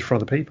what you did for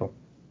other people.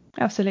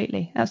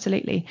 Absolutely.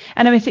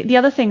 And I mean, the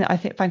other thing that I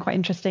find quite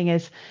interesting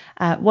is,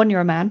 one,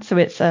 you're a man, so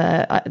it's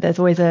there's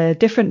always a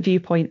different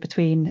viewpoint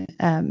between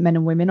men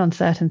and women on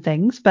certain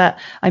things. But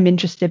I'm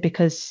interested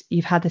because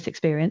you've had this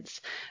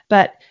experience.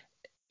 But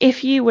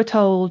if you were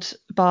told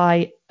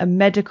by a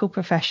medical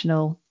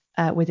professional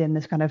within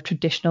this kind of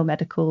traditional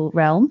medical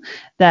realm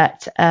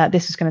that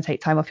this was going to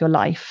take time off your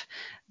life,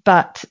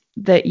 but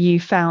that you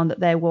found that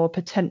there were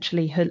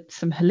potentially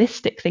some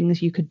holistic things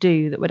you could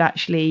do that would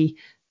actually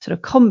sort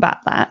of combat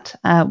that,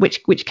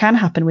 which can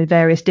happen with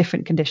various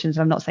different conditions.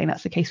 I'm not saying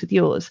that's the case with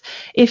yours.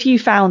 If you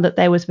found that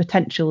there was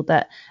potential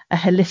that a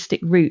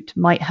holistic route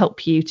might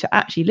help you to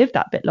actually live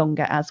that bit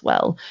longer as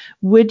well,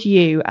 would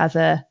you, as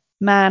a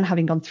man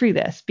having gone through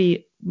this,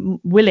 be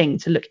willing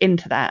to look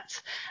into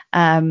that.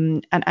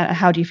 And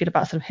how do you feel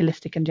about sort of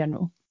holistic in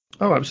general?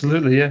 Oh,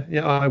 absolutely.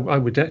 Yeah. I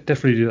would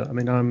definitely do that. I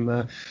mean,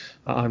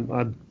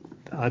 I'm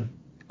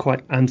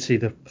quite anti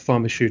the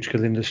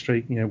pharmaceutical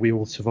industry. We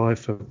all survive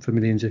for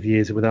millions of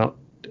years without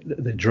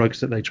the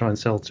drugs that they try and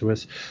sell to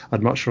us.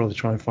 I'd much rather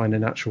try and find a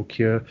natural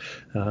cure.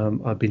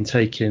 I've been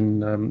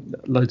taking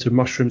loads of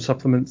mushroom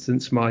supplements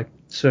since my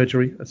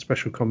surgery, a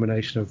special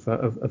combination of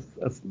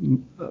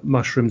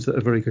mushrooms that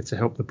are very good to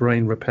help the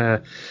brain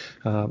repair.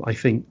 I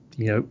think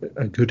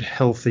a good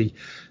healthy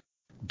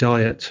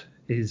diet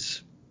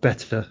is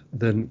better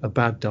than a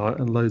bad diet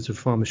and loads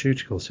of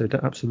pharmaceuticals. So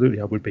absolutely,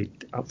 I would be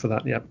up for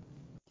that. Yeah.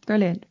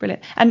 Brilliant.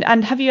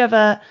 And have you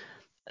ever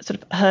sort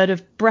of heard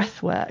of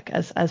breath work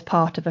as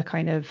part of a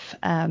kind of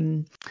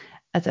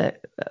as a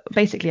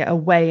basically a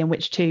way in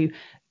which to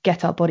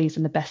get our bodies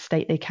in the best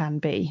state they can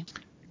be?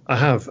 I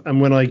have,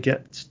 and when I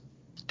get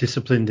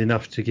disciplined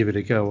enough to give it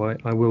a go,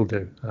 I will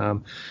do.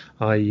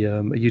 Are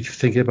you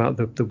thinking about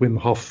the Wim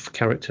Hof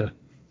character?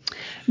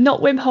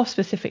 Not Wim Hof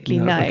specifically,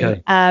 no.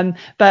 Okay.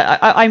 But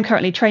I'm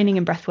currently training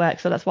in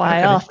breathwork, so that's why I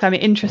ask. I'm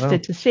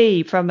interested to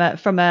see from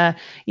a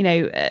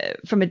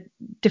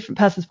different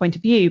person's point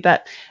of view.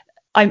 But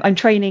I'm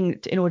training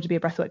in order to be a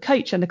breathwork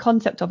coach, and the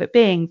concept of it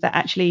being that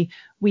actually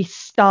we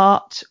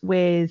start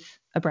with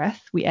a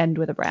breath, we end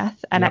with a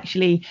breath, and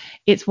actually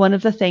it's one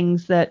of the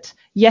things that,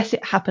 yes,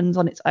 it happens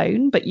on its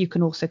own, but you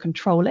can also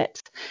control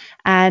it.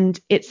 And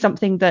it's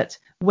something that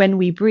when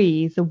we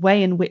breathe, the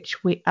way in which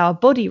our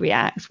body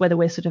reacts, whether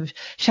we're sort of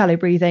shallow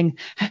breathing,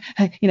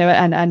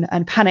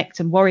 and panicked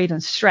and worried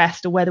and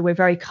stressed, or whether we're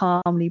very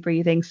calmly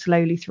breathing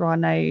slowly through our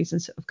nose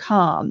and sort of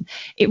calm,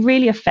 it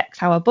really affects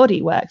how our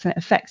body works, and it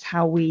affects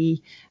how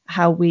we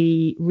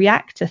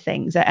react to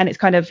things. And it's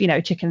kind of,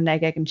 chicken and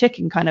egg and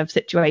chicken kind of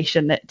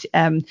situation that,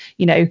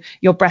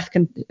 your breath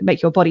can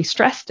make your body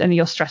stressed, and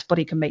your stressed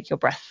body can make your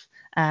breath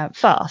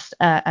fast,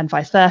 and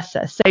vice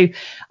versa. So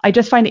I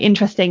just find it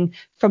interesting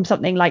from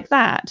something like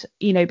that,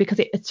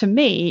 because to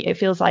me, it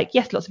feels like,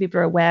 yes, lots of people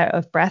are aware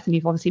of breath, and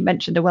you've obviously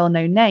mentioned a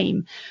well-known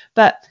name,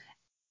 but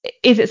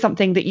is it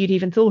something that you'd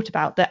even thought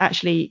about, that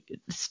actually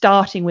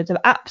starting with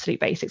the absolute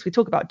basics? We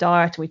talk about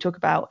diet and we talk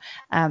about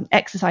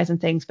exercise and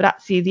things, but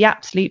actually the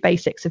absolute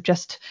basics of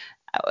just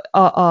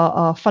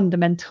our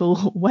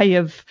fundamental way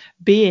of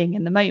being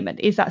in the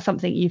moment. Is that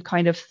something you've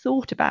kind of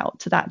thought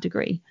about to that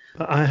degree?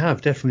 I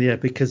have, definitely, yeah,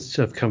 because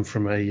I've come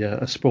from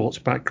a sports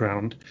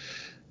background.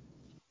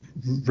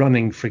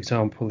 Running, for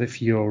example,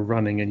 if you're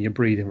running and you're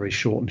breathing very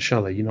short and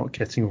shallow, you're not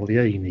getting all the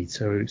air you need.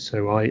 So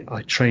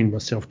I trained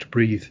myself to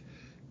breathe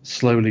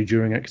slowly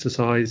during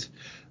exercise.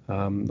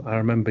 I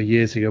remember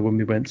years ago when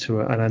we went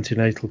to an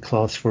antenatal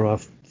class for our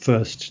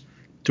first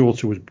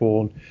daughter was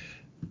born,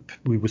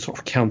 we were sort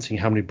of counting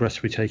how many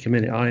breaths we take a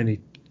minute. I only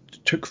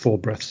took 4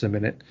 breaths a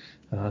minute,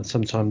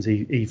 sometimes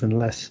even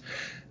less.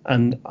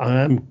 And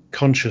I am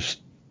conscious,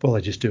 well, I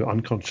just do it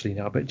unconsciously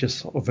now, but just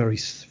sort of very,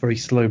 very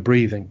slow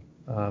breathing.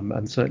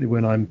 And certainly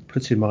when I'm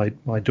putting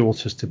my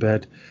daughters to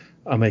bed,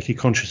 I make a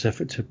conscious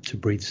effort to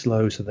breathe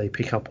slow, so they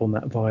pick up on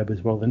that vibe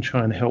as well, and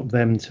try and help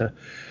them to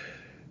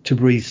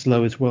breathe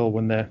slow as well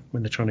when they're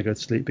trying to go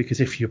to sleep.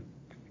 Because if your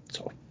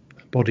sort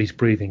of body's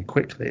breathing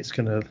quickly,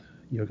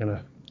 you're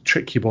gonna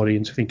trick your body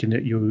into thinking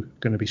that you're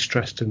going to be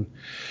stressed and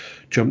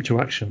jump to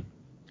action.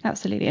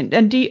 Absolutely.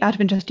 And do you, out of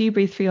interest, do you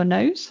breathe through your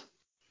nose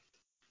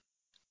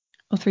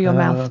or through your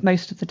mouth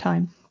most of the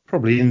time?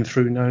 Probably in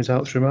through nose,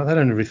 out through mouth. I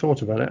don't really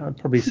thought about it. I'd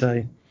probably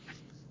say,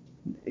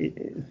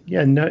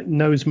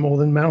 nose more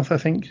than mouth, I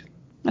think.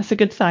 That's a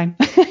good sign.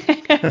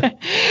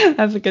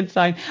 That's a good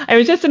sign. It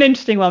was just an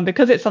interesting one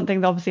because it's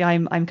something that obviously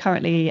I'm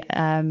currently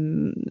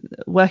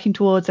working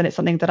towards, and it's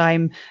something that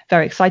I'm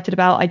very excited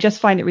about. I just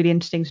find it really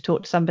interesting to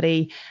talk to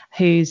somebody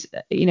who's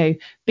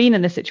been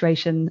in a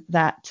situation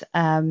that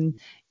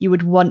you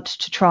would want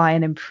to try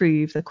and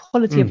improve the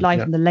quality of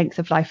life and the length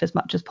of life as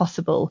much as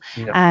possible.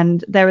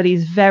 And there are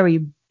these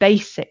very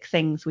basic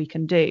things we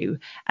can do,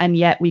 and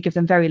yet we give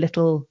them very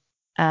little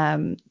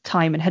time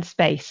and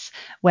headspace,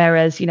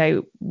 whereas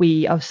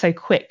we are so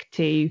quick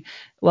to,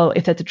 well,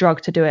 if there's a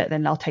drug to do it,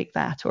 then I'll take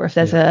that, or if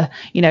there's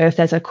if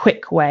there's a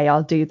quick way,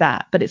 I'll do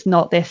that. But it's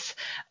not this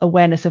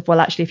awareness of, well,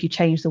 actually, if you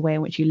change the way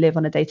in which you live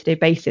on a day-to-day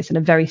basis in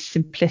a very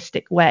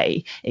simplistic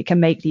way, it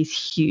can make these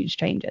huge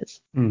changes.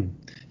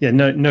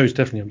 Nose,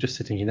 definitely. I'm just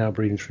sitting here now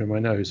breathing through my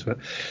nose,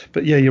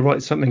 but yeah, you're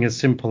right. Something as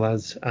simple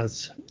as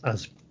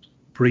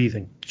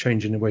breathing,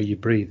 changing the way you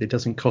breathe, it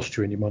doesn't cost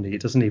you any money.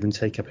 It doesn't even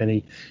take up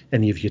any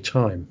of your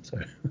time. So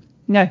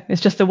no,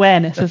 it's just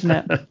awareness, isn't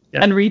it?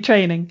 And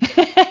retraining.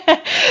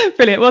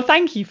 Brilliant. Well,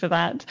 thank you for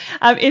that.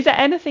 Is there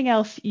anything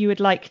else you would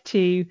like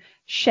to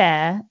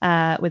share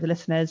with the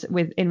listeners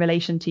in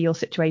relation to your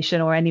situation,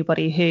 or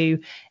anybody who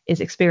is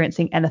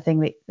experiencing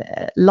anything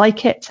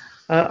like it?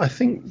 I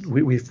think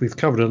we've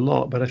covered a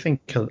lot, but I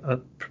think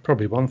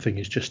probably one thing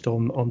is just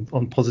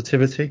on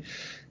positivity.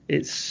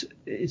 It's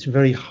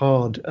very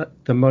hard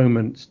at the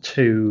moment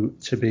to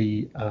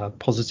be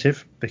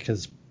positive,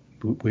 because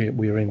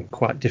we're in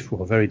quite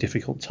very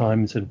difficult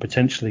times, and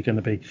potentially going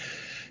to be,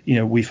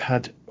 we've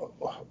had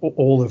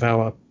all of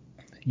our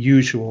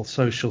usual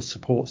social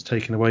supports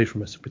taken away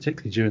from us,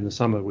 particularly during the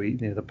summer.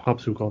 The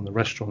pubs were gone, the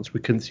restaurants, we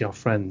couldn't see our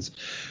friends,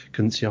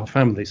 couldn't see our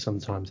families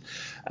sometimes,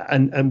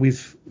 and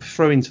we've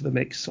thrown into the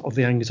mix of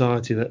the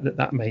anxiety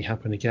that may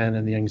happen again,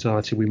 and the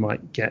anxiety we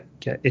might get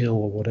ill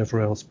or whatever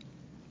else.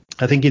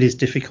 I think it is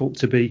difficult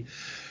to be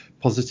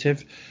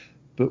positive,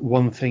 but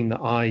one thing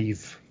that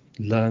I've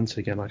learned,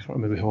 again, I can't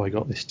remember who I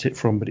got this tip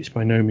from, but it's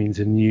by no means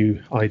a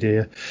new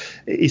idea,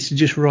 is to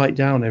just write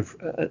down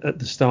at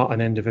the start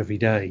and end of every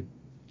day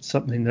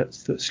something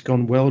that's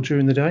gone well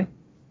during the day,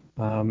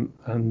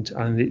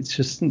 and it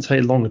just doesn't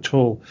take long at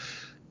all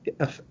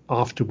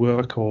after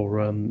work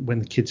or when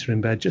the kids are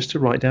in bed, just to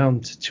write down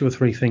 2 or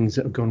 3 things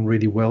that have gone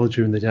really well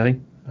during the day,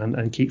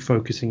 and keep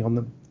focusing on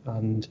them,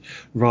 and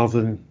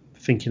rather than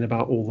thinking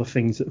about all the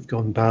things that have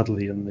gone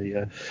badly and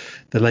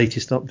the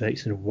latest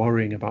updates and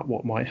worrying about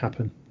what might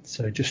happen.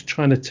 So just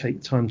trying to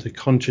take time to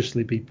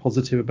consciously be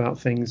positive about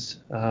things.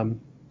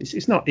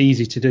 It's not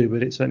easy to do,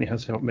 but it certainly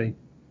has helped me.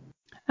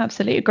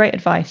 Absolutely, great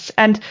advice.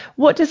 And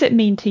what does it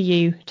mean to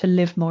you to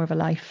live more of a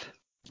life?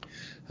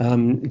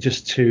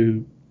 Just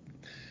to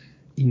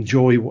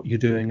enjoy what you're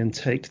doing and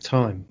take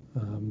time.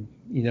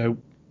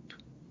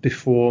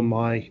 Before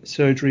my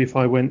surgery, if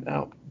I went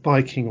out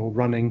biking or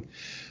running,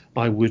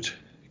 I would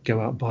go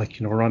out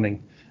biking or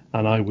running,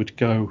 and I would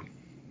go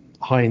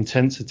high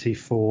intensity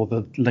for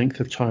the length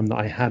of time that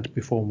I had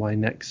before my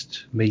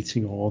next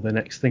meeting or the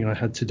next thing I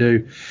had to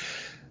do,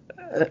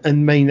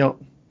 and may not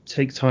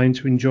take time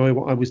to enjoy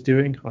what I was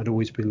doing. I'd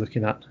always be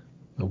looking at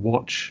a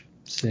watch,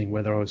 seeing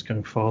whether I was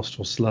going fast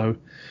or slow.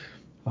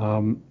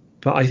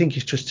 But I think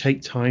it's just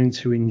take time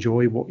to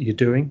enjoy what you're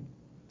doing.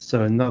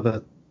 So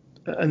another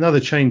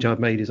change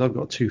I've made is I've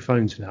got 2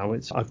 phones now.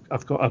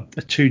 I've got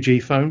a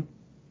 2G phone.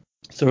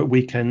 So at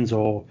weekends,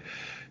 or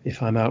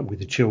if I'm out with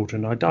the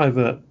children, I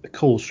divert the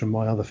calls from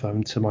my other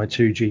phone to my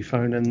 2G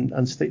phone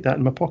and stick that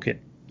in my pocket.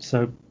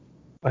 So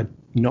I'm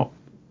not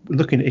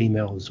looking at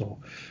emails or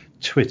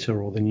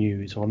Twitter or the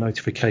news or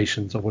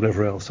notifications or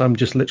whatever else. I'm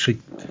just literally,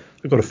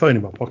 I've got a phone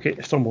in my pocket.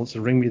 If someone wants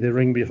to ring me, they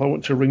ring me. If I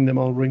want to ring them,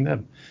 I'll ring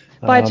them.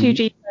 By a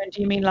 2G phone, do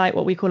you mean like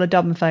what we call a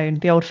dumb phone,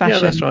 the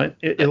old-fashioned? Yeah, that's right.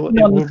 It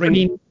will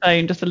ring.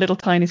 Phone, just a little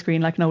tiny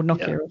screen like an old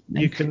Nokia. Yeah, or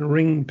something. you can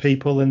ring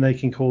people and they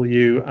can call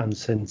you and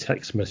send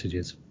text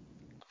messages.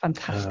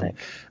 Fantastic.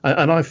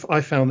 And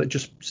I found that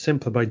just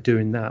simply by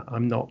doing that,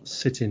 I'm not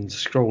sitting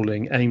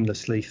scrolling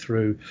aimlessly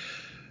through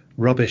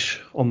rubbish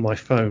on my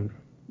phone.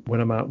 When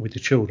I'm out with the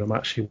children, I'm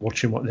actually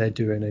watching what they're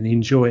doing and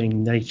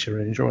enjoying nature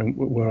and enjoying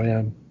where I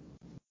am.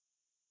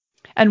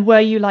 And were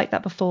you like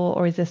that before,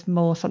 or is this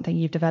more something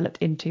you've developed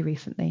into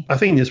recently? I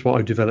think that's what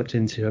I've developed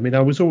into. I mean,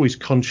 I was always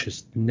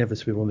conscious never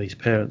to be one of these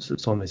parents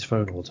that's on this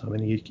phone all the time. I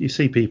mean, you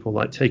see people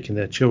like taking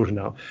their children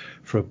out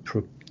for a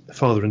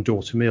father and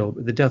daughter meal,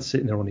 but the dad's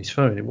sitting there on his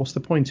phone. What's the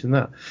point in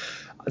that?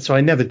 So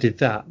I never did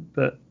that,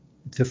 but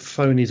the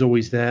phone is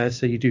always there,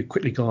 so you do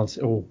quickly glance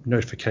at,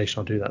 notification,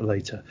 I'll do that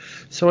later.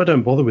 So I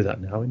don't bother with that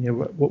now. And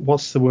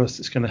what's the worst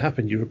that's going to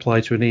happen? You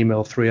reply to an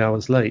email 3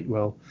 hours late.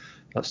 Well,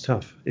 that's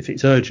tough. If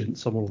it's urgent,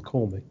 someone will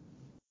call me.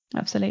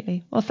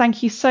 Absolutely. Well,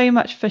 thank you so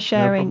much for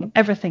sharing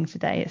everything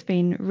today. It's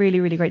been really,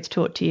 really great to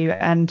talk to you.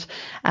 And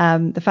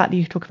the fact that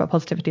you talk about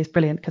positivity is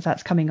brilliant, because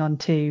that's coming on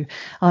to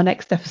our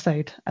next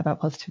episode about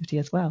positivity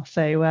as well.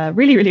 So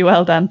really, really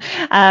well done.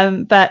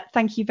 But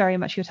thank you very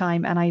much for your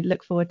time. And I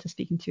look forward to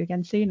speaking to you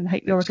again soon, and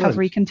hope your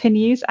recovery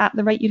continues at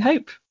the rate you'd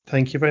hope.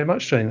 Thank you very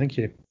much, Jane. Thank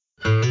you.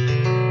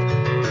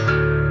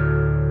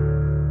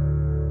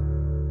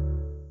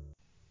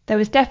 There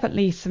was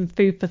definitely some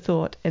food for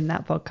thought in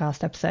that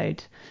podcast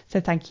episode. So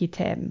thank you,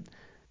 Tim.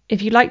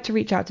 If you'd like to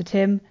reach out to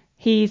Tim,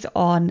 he's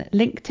on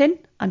LinkedIn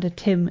under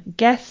Tim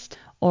Guest,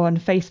 or on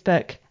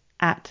Facebook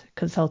at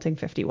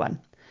Consulting51.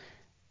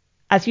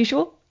 As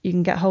usual, you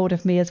can get hold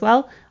of me as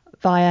well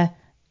via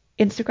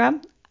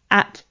Instagram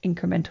at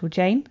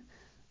IncrementalJane,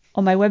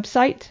 on my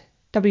website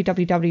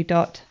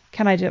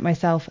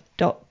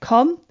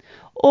www.canidoitmyself.com,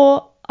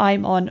 or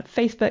I'm on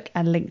Facebook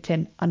and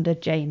LinkedIn under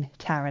Jane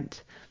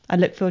Tarrant. I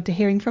look forward to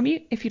hearing from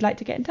you if you'd like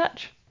to get in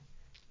touch.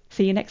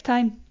 See you next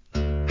time.